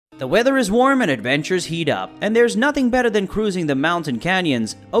The weather is warm and adventures heat up, and there's nothing better than cruising the mountain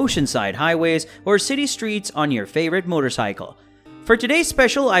canyons, oceanside highways, or city streets on your favorite motorcycle. For today's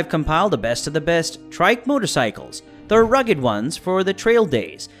special, I've compiled the best of the best trike motorcycles, the rugged ones for the trail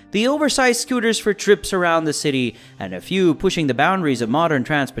days, the oversized scooters for trips around the city, and a few pushing the boundaries of modern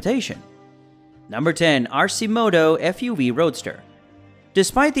transportation. Number 10. RC Moto FUV Roadster.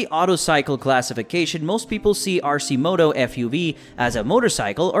 Despite the autocycle classification, most people see RC Moto FUV as a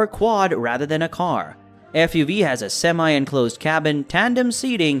motorcycle or quad rather than a car. FUV has a semi-enclosed cabin, tandem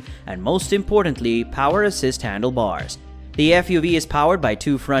seating, and most importantly, power assist handlebars. The FUV is powered by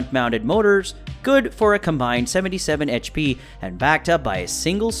two front-mounted motors, good for a combined 77 HP and backed up by a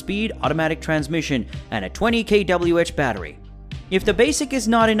single-speed automatic transmission and a 20 kWh battery. If the basic is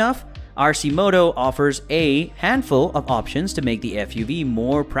not enough, RC Moto offers a handful of options to make the FUV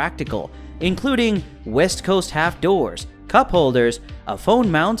more practical, including West Coast half doors, cup holders, a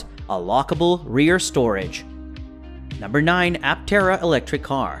phone mount, a lockable rear storage. Number 9. Aptera Electric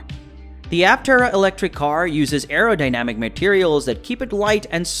Car. The Aptera electric car uses aerodynamic materials that keep it light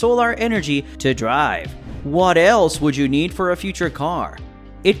and solar energy to drive. What else would you need for a future car?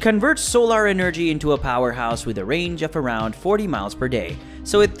 It converts solar energy into a powerhouse with a range of around 40 miles per day,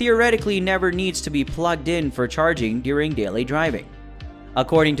 so it theoretically never needs to be plugged in for charging during daily driving.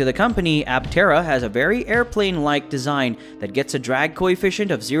 According to the company, Aptera has a very airplane-like design that gets a drag coefficient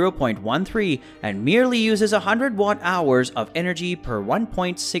of 0.13 and merely uses 100 watt-hours of energy per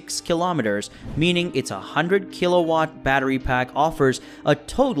 1.6 kilometers, meaning its 100 kilowatt battery pack offers a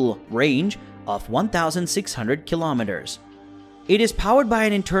total range of 1,600 kilometers. It is powered by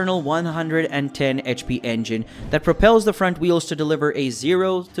an internal 110 HP engine that propels the front wheels to deliver a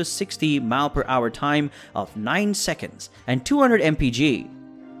 0 to 60 mph time of 9 seconds and 200 mpg.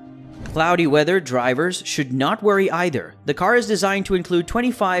 Cloudy weather drivers should not worry either. The car is designed to include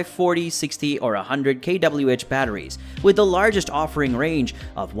 25, 40, 60, or 100 kWh batteries, with the largest offering range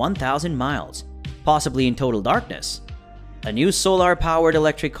of 1,000 miles, possibly in total darkness. A new solar-powered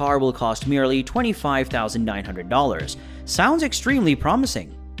electric car will cost merely $25,900. Sounds extremely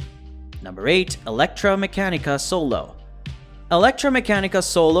promising. Number 8. Electramechanica Solo. Electramechanica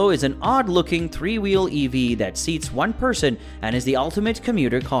Solo is an odd-looking three-wheel EV that seats one person and is the ultimate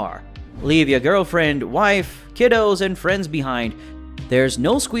commuter car. Leave your girlfriend, wife, kiddos, and friends behind. There's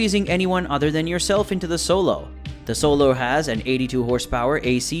no squeezing anyone other than yourself into the Solo. The Solo has an 82 horsepower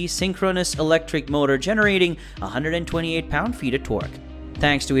AC synchronous electric motor generating 128 pound-feet of torque.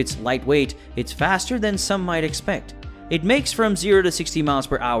 Thanks to its lightweight, it's faster than some might expect. It makes from 0 to 60 miles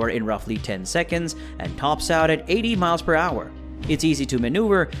per hour in roughly 10 seconds and tops out at 80 miles per hour. It's easy to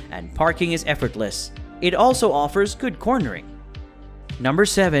maneuver and parking is effortless. It also offers good cornering. Number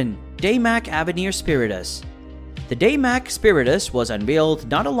 7. Daymak Avenir Spiritus. The Daymak Spiritus was unveiled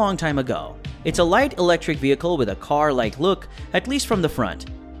not a long time ago. It's a light electric vehicle with a car-like look, at least from the front.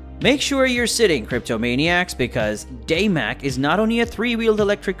 Make sure you're sitting, cryptomaniacs, because Daymak is not only a three-wheeled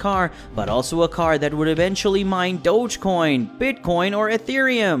electric car, but also a car that would eventually mine Dogecoin, Bitcoin, or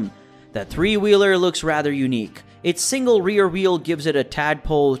Ethereum. The three-wheeler looks rather unique. Its single rear wheel gives it a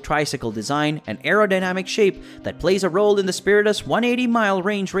tadpole tricycle design and aerodynamic shape that plays a role in the Spiritus' 180-mile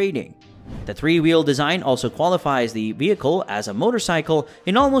range rating. The three-wheel design also qualifies the vehicle as a motorcycle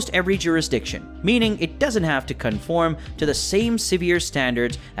in almost every jurisdiction, meaning it doesn't have to conform to the same severe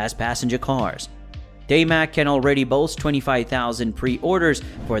standards as passenger cars. Daymak can already boast 25,000 pre-orders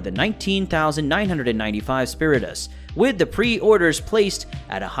for the 19,995 Spiritus, with the pre-orders placed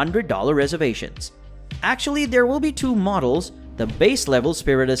at $100 reservations. Actually, there will be two models, the base-level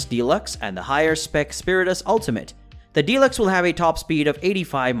Spiritus Deluxe and the higher-spec Spiritus Ultimate. The Deluxe will have a top speed of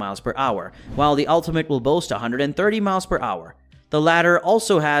 85 miles per hour, while the Ultimate will boast 130 miles per hour. The latter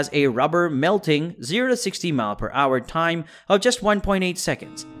also has a rubber melting 0 to 60 mile per hour time of just 1.8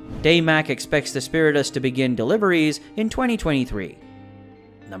 seconds. Daymak expects the Spiritus to begin deliveries in 2023.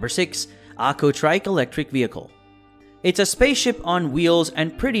 Number 6. Akko Trike Electric Vehicle. It's a spaceship on wheels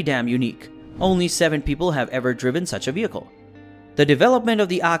and pretty damn unique. Only 7 people have ever driven such a vehicle. The development of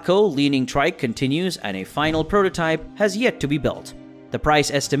the Akko leaning trike continues and a final prototype has yet to be built. The price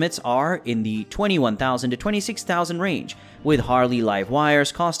estimates are in the $21,000 to $26,000 range, with Harley live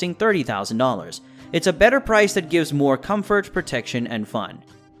wires costing $30,000. It's a better price that gives more comfort, protection, and fun.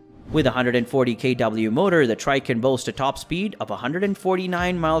 With a 140 kW motor, the trike can boast a top speed of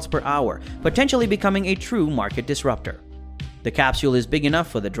 149 miles per hour, potentially becoming a true market disruptor. The capsule is big enough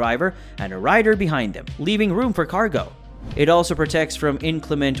for the driver and a rider behind them, leaving room for cargo. It also protects from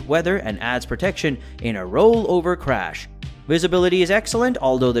inclement weather and adds protection in a rollover crash. Visibility is excellent,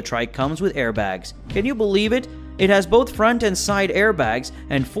 although the trike comes with airbags. Can you believe it? It has both front and side airbags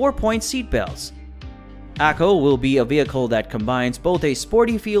and 4-point seat belts. Akko will be a vehicle that combines both a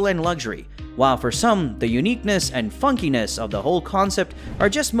sporty feel and luxury, while for some, the uniqueness and funkiness of the whole concept are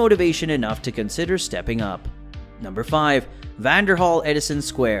just motivation enough to consider stepping up. Number 5. Vanderhall Edison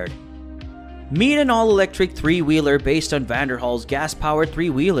Squared. Meet an all-electric three-wheeler based on Vanderhall's gas-powered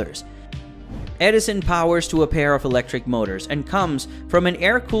three-wheelers. Edison powers to a pair of electric motors and comes from an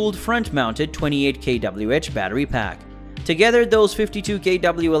air-cooled front-mounted 28 kWh battery pack. Together, those 52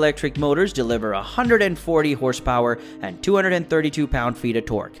 kW electric motors deliver 140 horsepower and 232 pound-feet of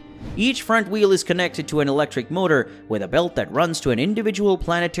torque. Each front wheel is connected to an electric motor with a belt that runs to an individual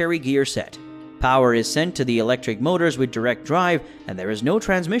planetary gear set. Power is sent to the electric motors with direct drive, and there is no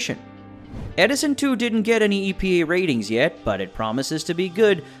transmission. Edison 2 didn't get any EPA ratings yet, but it promises to be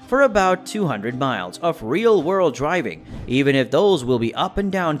good for about 200 miles of real-world driving, even if those will be up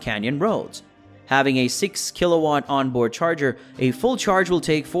and down canyon roads. Having a 6 kilowatt onboard charger, a full charge will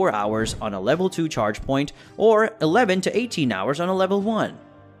take 4 hours on a level 2 charge point or 11 to 18 hours on a level 1.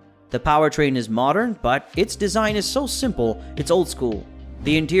 The powertrain is modern, but its design is so simple, it's old school.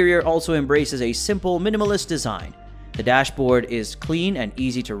 The interior also embraces a simple, minimalist design. The dashboard is clean and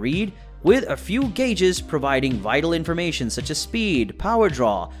easy to read, with a few gauges providing vital information such as speed, power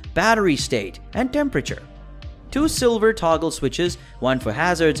draw, battery state, and temperature. 2 silver toggle switches, one for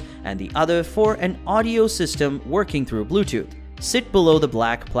hazards and the other for an audio system working through Bluetooth, sit below the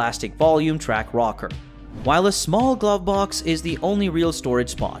black plastic volume track rocker, while a small glove box is the only real storage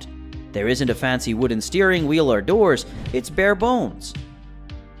spot. There isn't a fancy wooden steering wheel or doors, it's bare bones.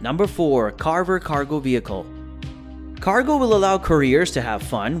 Number 4. Carver Cargo Vehicle. Cargo will allow couriers to have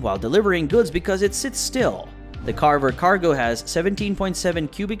fun while delivering goods because it sits still. The Carver Cargo has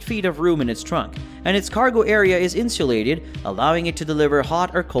 17.7 cubic feet of room in its trunk, and its cargo area is insulated, allowing it to deliver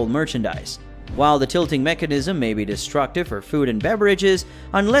hot or cold merchandise. While the tilting mechanism may be destructive for food and beverages,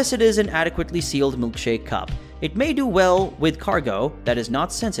 unless it is an adequately sealed milkshake cup, it may do well with cargo that is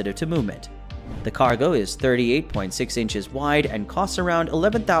not sensitive to movement. The cargo is 38.6 inches wide and costs around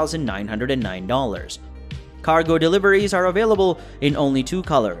 $11,909. Cargo deliveries are available in only 2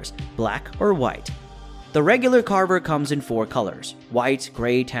 colors, black or white. The regular Carver comes in 4 colors, white,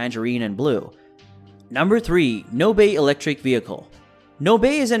 gray, tangerine, and blue. Number 3. Nobay Electric Vehicle.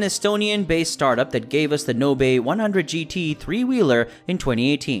 Nobay is an Estonian-based startup that gave us the Nobay 100 GT 3-wheeler in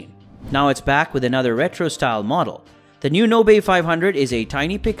 2018. Now it's back with another retro-style model. The new Nobay 500 is a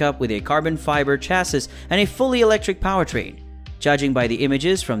tiny pickup with a carbon fiber chassis and a fully electric powertrain. Judging by the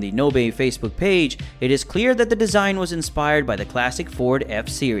images from the Nobay Facebook page, it is clear that the design was inspired by the classic Ford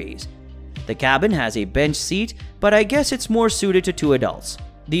F-Series. The cabin has a bench seat, but I guess it's more suited to 2 adults.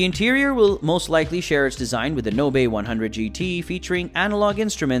 The interior will most likely share its design with the Nobay 100 GT, featuring analog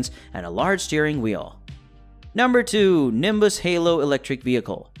instruments and a large steering wheel. Number 2. Nimbus Halo Electric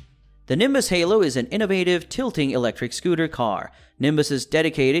Vehicle. The Nimbus Halo is an innovative tilting electric scooter car. Nimbus is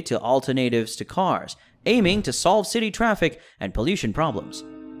dedicated to alternatives to cars, aiming to solve city traffic and pollution problems.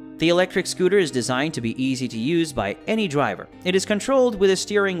 The electric scooter is designed to be easy to use by any driver. It is controlled with a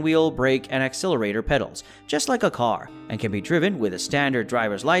steering wheel, brake, and accelerator pedals, just like a car, and can be driven with a standard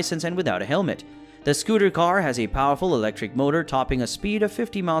driver's license and without a helmet. The scooter car has a powerful electric motor topping a speed of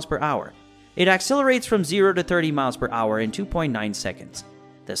 50 miles per hour. It accelerates from 0 to 30 miles per hour in 2.9 seconds.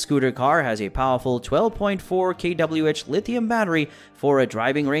 The scooter car has a powerful 12.4 kWh lithium battery for a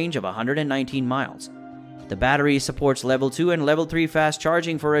driving range of 119 miles. The battery supports level 2 and level 3 fast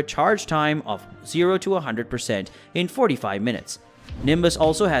charging for a charge time of 0 to 100% in 45 minutes. Nimbus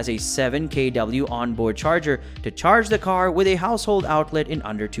also has a 7 kW onboard charger to charge the car with a household outlet in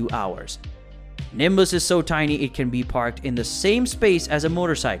under 2 hours. Nimbus is so tiny it can be parked in the same space as a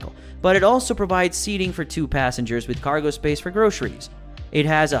motorcycle, but it also provides seating for 2 passengers with cargo space for groceries. It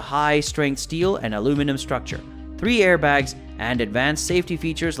has a high-strength steel and aluminum structure, 3 airbags, and advanced safety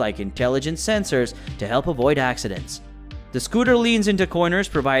features like intelligent sensors to help avoid accidents. The scooter leans into corners,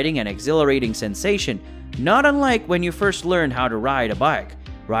 providing an exhilarating sensation, not unlike when you first learned how to ride a bike.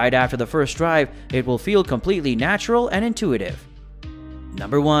 Right after the first drive, it will feel completely natural and intuitive.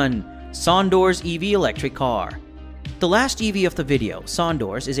 Number 1. Sondors EV Electric Car. The last EV of the video,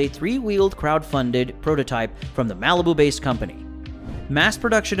 Sondors, is a 3-wheeled crowd-funded prototype from the Malibu-based company. Mass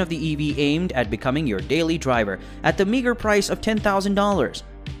production of the EV aimed at becoming your daily driver at the meager price of $10,000.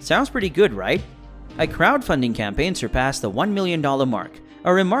 Sounds pretty good, right? A crowdfunding campaign surpassed the $1 million mark,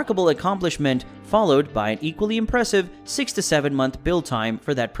 a remarkable accomplishment followed by an equally impressive 6 to 7 month build time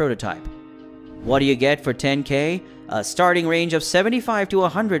for that prototype. What do you get for $10K? a starting range of 75 to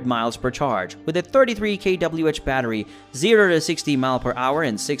 100 miles per charge with a 33 kWh battery, 0 to 60 mph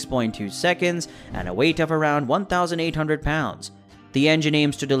in 6.2 seconds, and a weight of around 1,800 pounds. The engine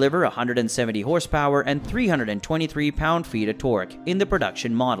aims to deliver 170 horsepower and 323 pound-feet of torque in the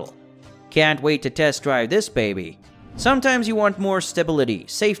production model. Can't wait to test drive this baby. Sometimes you want more stability,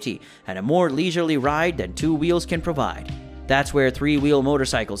 safety, and a more leisurely ride than two wheels can provide. That's where three-wheel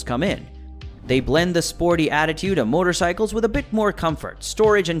motorcycles come in. They blend the sporty attitude of motorcycles with a bit more comfort,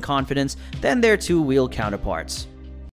 storage, and confidence than their two-wheel counterparts.